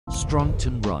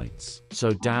Stroncton writes,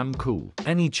 so damn cool.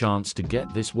 Any chance to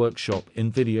get this workshop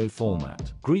in video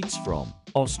format? Greets from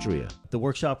Austria. The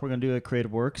workshop we're going to do at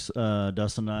Creative Works,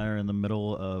 Dustin and I are in the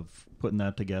middle of putting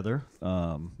that together.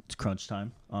 It's crunch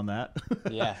time on that.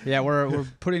 Yeah, we're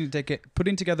putting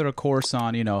together a course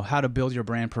on how to build your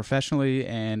brand professionally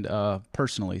and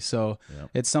personally. So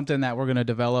It's something that we're going to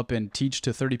develop and teach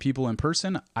to 30 people in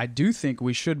person. I do think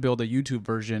we should build a YouTube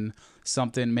version.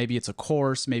 Something, maybe it's a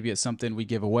course, maybe it's something we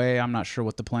give away. I'm not sure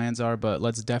what the plans are, but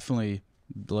let's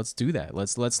do that.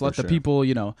 Let's let the people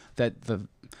that the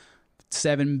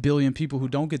 7 billion people who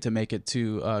don't get to make it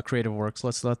to Creative Works,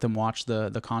 let's let them watch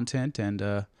the content, and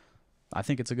I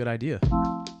think it's a good idea.